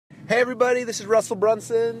Hey everybody, this is Russell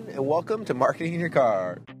Brunson, and welcome to Marketing in Your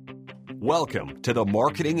Car. Welcome to the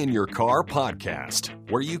Marketing in Your Car podcast,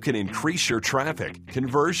 where you can increase your traffic,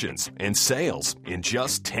 conversions, and sales in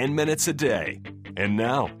just 10 minutes a day. And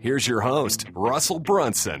now, here's your host, Russell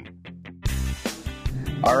Brunson.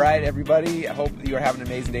 All right, everybody, I hope you are having an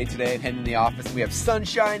amazing day today. I'm heading in the office, and we have sun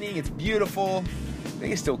shining. It's beautiful. I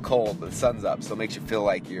think it's still cold, but the sun's up, so it makes you feel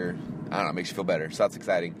like it makes you feel better, so that's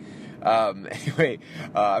exciting. Anyway,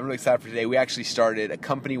 I'm really excited for today. We actually started a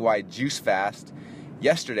company-wide juice fast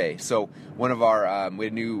yesterday. So one of our, we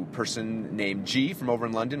had a new person named G from over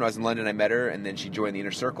in London. When I was in London, I met her, and then she joined the Inner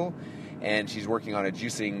Circle, and she's working on a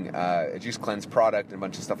juice cleanse product and a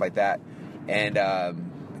bunch of stuff like that. And I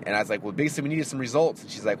was like, well, basically we needed some results. And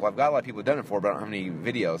she's like, well, I've got a lot of people who've done it before, but I don't have any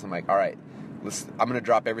videos. I'm like, all right. I'm going to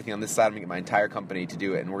drop everything on this side. I'm going to get my entire company to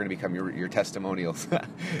do it, and we're going to become your testimonials.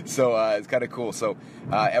 So it's kind of cool. So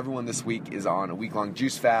everyone this week is on a week-long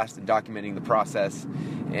juice fast and documenting the process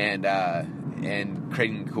and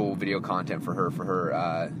creating cool video content for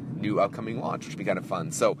her new upcoming launch, which will be kind of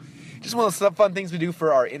fun. So just one of those fun things we do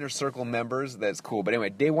for our Inner Circle members. That's cool. But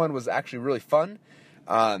anyway, day one was actually really fun.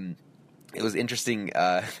 It was interesting.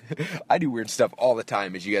 I do weird stuff all the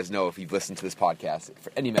time, as you guys know if you've listened to this podcast for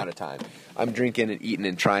any amount of time. I'm drinking and eating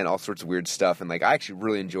and trying all sorts of weird stuff, and I actually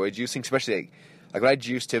really enjoy juicing, especially like when I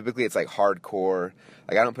juice. Typically, it's hardcore.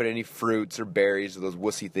 I don't put any fruits or berries or those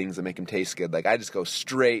wussy things that make them taste good. I just go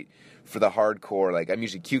straight for the hardcore. I'm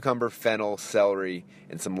usually cucumber, fennel, celery,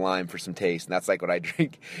 and some lime for some taste, and that's what I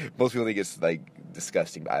drink. Most people think it's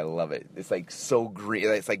disgusting, but I love it. It's so green.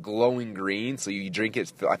 It's glowing green, so you drink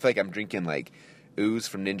it. I feel like I'm drinking ooze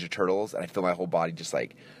from Ninja Turtles, and I feel my whole body just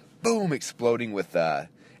boom, exploding with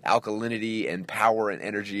alkalinity and power and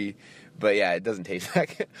energy. But yeah, it doesn't taste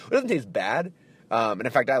it doesn't taste bad. And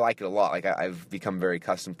in fact, I like it a lot. I've become very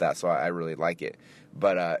accustomed to that, so I really like it.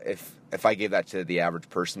 But if I gave that to the average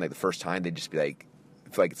person the first time, they'd just be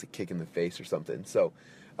feel like it's a kick in the face or something. So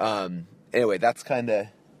anyway, that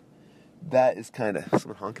is kind of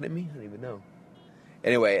someone honking at me. I don't even know.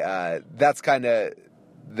 Anyway, that's kind of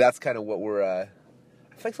what we're. I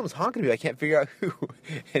feel like someone's honking at me. I can't figure out who.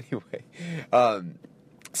 Anyway.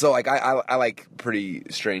 So I like pretty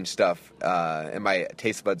strange stuff, and my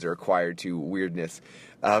taste buds are acquired to weirdness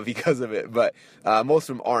because of it. But most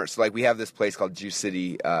of them aren't. So we have this place called Juice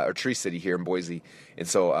City or Tree City here in Boise, and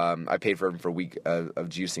so I paid for them for a week of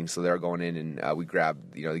juicing. So they're going in and we grab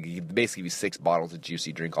basically 6 bottles of juice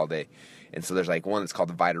you drink all day. And so there's one that's called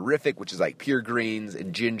the Vitarific, which is pure greens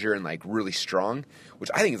and ginger and really strong, which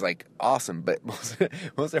I think is awesome. But most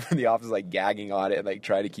everyone in the office is gagging on it and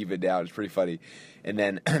trying to keep it down. It's pretty funny. And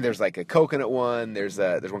then there's a coconut one. There's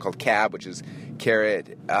one called Cab, which is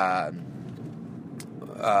carrot,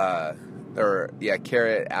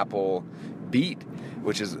 carrot, apple, beet,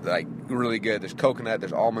 which is really good. There's coconut,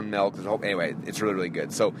 there's almond milk, anyway, it's really, really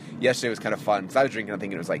good. So yesterday was kind of fun because I was drinking, I'm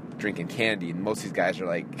thinking it was drinking candy, and most of these guys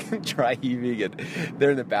are dry heaving, and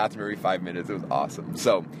they're in the bathroom every 5 minutes. It was awesome.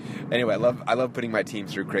 So anyway, I love putting my team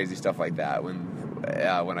through crazy stuff like that when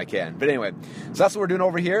I can. But anyway, so that's what we're doing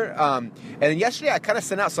over here. And then yesterday I kind of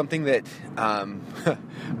sent out something that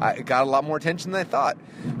I got a lot more attention than I thought.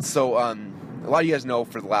 So a lot of you guys know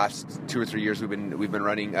for the last 2 or 3 years we've been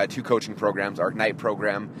running 2 coaching programs, our Ignite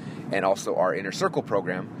program and also our Inner Circle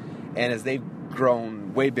program. And as they've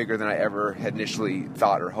grown way bigger than I ever had initially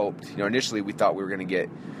thought or hoped. Initially we thought we were going to get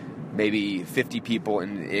maybe 50 people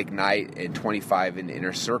in Ignite and 25 in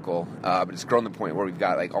Inner Circle, but it's grown to the point where we've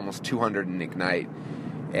got almost 200 in Ignite,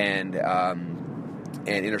 and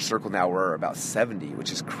Inner Circle now we're about 70,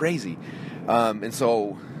 which is crazy. And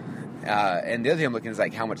the other thing I'm looking at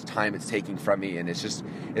is how much time it's taking from me, and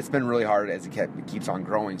it's been really hard as it keeps on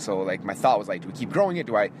growing. So my thought was do we keep growing it?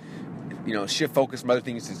 Do I shift focus from other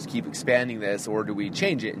things to keep expanding this, or do we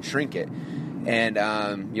change it and shrink it? And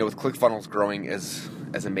with ClickFunnels growing as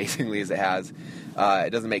amazingly as it has, it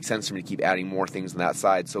doesn't make sense for me to keep adding more things on that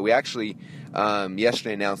side. So we actually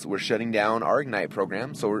yesterday announced that we're shutting down our Ignite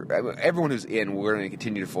program. So everyone who's in, we're going to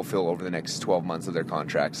continue to fulfill over the next 12 months of their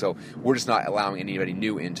contract. So we're just not allowing anybody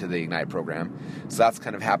new into the Ignite program. So that's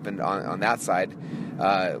kind of happened on that side,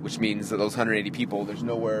 which means that those 180 people, there's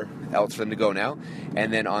nowhere else for them to go now.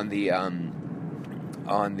 And then on the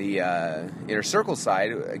Inner Circle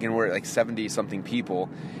side, again, we're at 70-something people.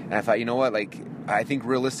 And I thought, you know what, I think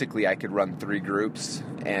realistically I could run 3 groups,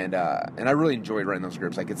 and I really enjoyed running those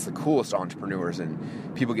groups. It's the coolest entrepreneurs,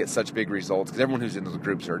 and people get such big results because everyone who's in those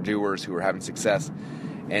groups are doers who are having success.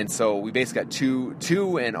 And so we basically got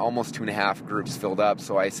two and almost 2.5 groups filled up.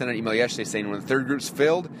 So I sent an email yesterday saying when the 3rd group's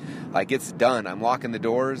filled, it's done. I'm locking the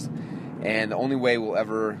doors. And the only way we'll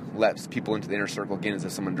ever let people into the inner circle again is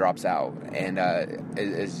if someone drops out. And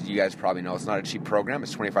as you guys probably know, it's not a cheap program.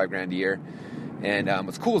 It's $25,000 a year. And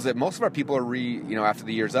what's cool is that most of our people are after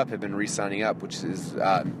the year's up, have been re-signing up, which is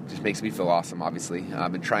just makes me feel awesome. Obviously,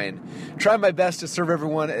 I've been trying my best to serve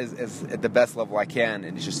everyone as at the best level I can,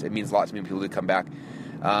 and it means a lot to me when people do come back.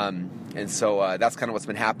 And so that's kind of what's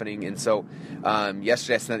been happening. And so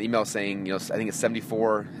yesterday I sent an email saying, I think it's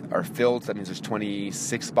 74 are filled. So that means there's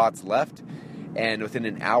 26 spots left. And within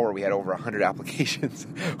an hour, we had over 100 applications,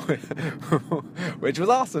 which was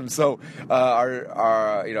awesome. So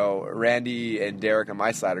our Randy and Derek on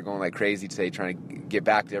my side are going like crazy today, trying to get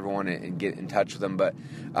back to everyone and get in touch with them. But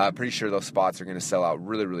pretty sure those spots are going to sell out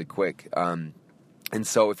really, really quick. And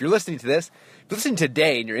so if you're listening to this, if you're listening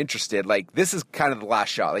today and you're interested, like this is kind of the last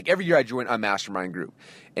shot. Like every year I join a mastermind group,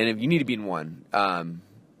 and if you need to be in one,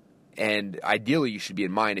 and ideally you should be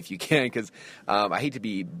in mine if you can, because I hate to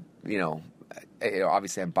be,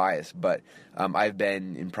 obviously I'm biased, but I've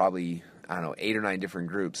been in probably, 8 or 9 different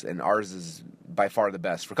groups, and ours is by far the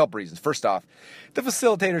best for a couple reasons. First off, the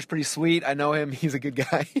facilitator's pretty sweet. I know him. He's a good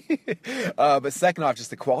guy. But second off,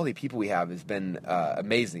 just the quality of people we have has been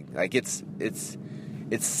amazing. Like it's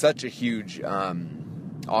such a huge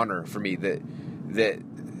honor for me that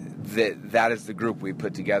is the group we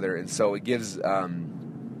put together. And so it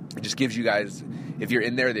just gives you guys, if you're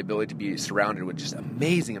in there, the ability to be surrounded with just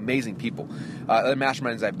amazing, amazing people. Other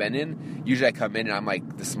masterminds I've been in, usually I come in and I'm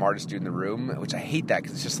like the smartest dude in the room, which I hate that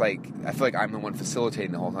because it's just like, I feel like I'm the one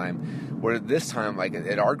facilitating the whole time. Where this time, like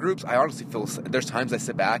at our groups, I honestly feel, there's times I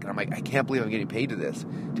sit back and I'm like, I can't believe I'm getting paid to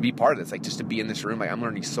be part of this. Like just to be in this room, like I'm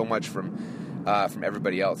learning so much from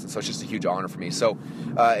everybody else, and so it's just a huge honor for me. So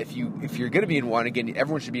if you're going to be in one, again,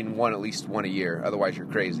 everyone should be in one, at least one a year, otherwise you're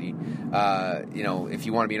crazy. If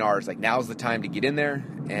you want to be in ours, like now's the time to get in there,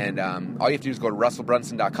 and all you have to do is go to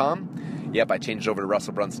russellbrunson.com. Yep, I changed it over to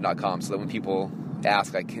russellbrunson.com so that when people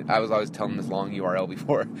ask, I was always telling them this long URL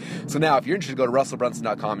before. So now if you're interested, go to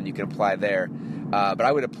russellbrunson.com and you can apply there. But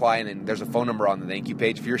I would apply, and then there's a phone number on the thank you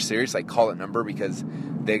page. If you're serious, like call that number because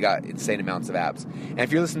they got insane amounts of apps. And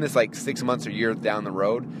if you're listening to this like 6 months or a year down the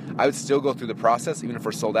road, I would still go through the process even if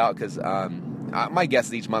we're sold out, because my guess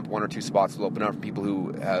is each month 1 or 2 spots will open up for people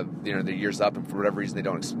who have their years up and for whatever reason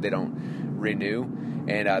they don't renew.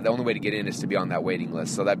 And the only way to get in is to be on that waiting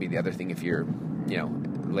list. So that'd be the other thing if you're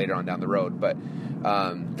later on down the road. But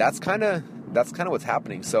that's kind of what's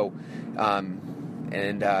happening. So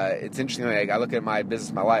it's interesting. Like, I look at my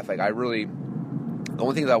business, my life. Like the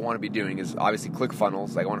only thing that I want to be doing is obviously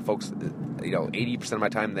ClickFunnels. Like I want to focus, 80% of my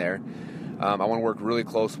time there. I want to work really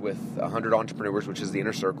close with 100 entrepreneurs, which is the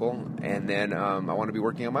inner circle, and then I want to be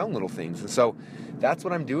working on my own little things. And so that's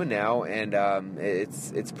what I'm doing now, and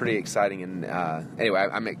it's pretty exciting. And anyway,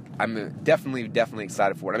 I'm definitely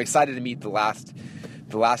excited for it. I'm excited to meet the last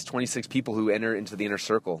 26 people who enter into the inner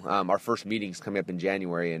circle. Our first meeting's coming up in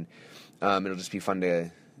January, and it'll just be fun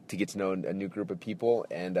to get to know a new group of people.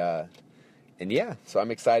 And yeah, so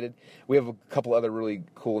I'm excited. We have a couple other really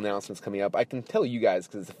cool announcements coming up. I can tell you guys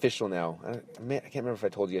because it's official now. I can't remember if I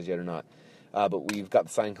told you guys yet or not. But we've got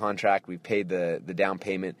the signed contract. We've paid the down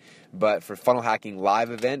payment. But for Funnel Hacking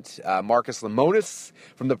Live event, Marcus Lemonis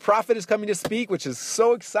from The Profit is coming to speak, which is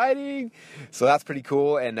so exciting. So that's pretty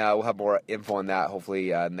cool. And we'll have more info on that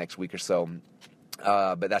hopefully next week or so.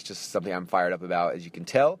 But that's just something I'm fired up about, as you can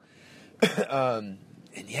tell. And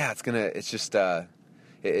yeah,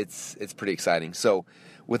 it's pretty exciting. So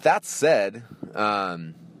with that said, I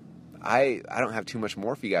don't have too much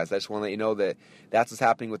more for you guys. I just want to let you know that that's what's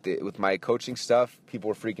happening with my coaching stuff. People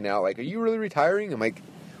were freaking out, like, are you really retiring? I'm like,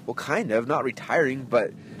 well, kind of, not retiring,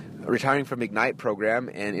 but retiring from Ignite program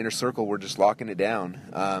and Inner Circle, we're just locking it down.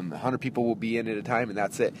 100 people will be in at a time, and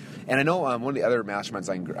that's it. And I know one of the other masterminds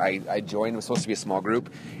I joined was supposed to be a small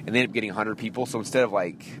group, and they ended up getting 100 people. So instead of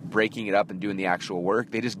like breaking it up and doing the actual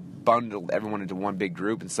work, they just bundled everyone into one big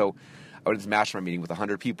group. And so I went to this mastermind meeting with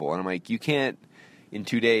 100 people, and I'm like, you can't in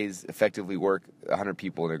 2 days effectively work 100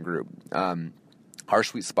 people in a group. Our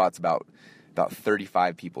sweet spot's about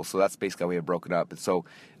 35 people, so that's basically how we have broken up. And so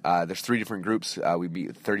there's 3 different groups. We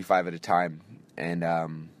meet 35 at a time,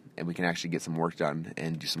 and we can actually get some work done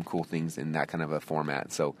and do some cool things in that kind of a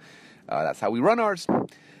format. So that's how we run ours.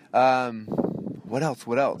 What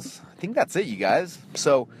else? I think that's it, you guys.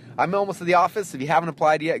 So I'm almost at the office. If you haven't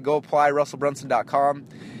applied yet, go apply, russellbrunson.com.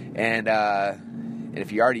 And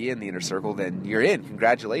if you're already in the inner circle, then you're in.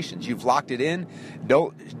 Congratulations. You've locked it in.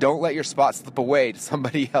 Don't let your spot slip away to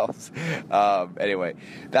somebody else. Anyway,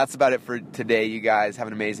 that's about it for today, you guys. Have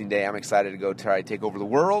an amazing day. I'm excited to go try to take over the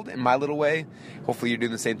world in my little way. Hopefully you're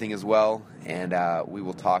doing the same thing as well. And we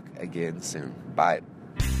will talk again soon. Bye.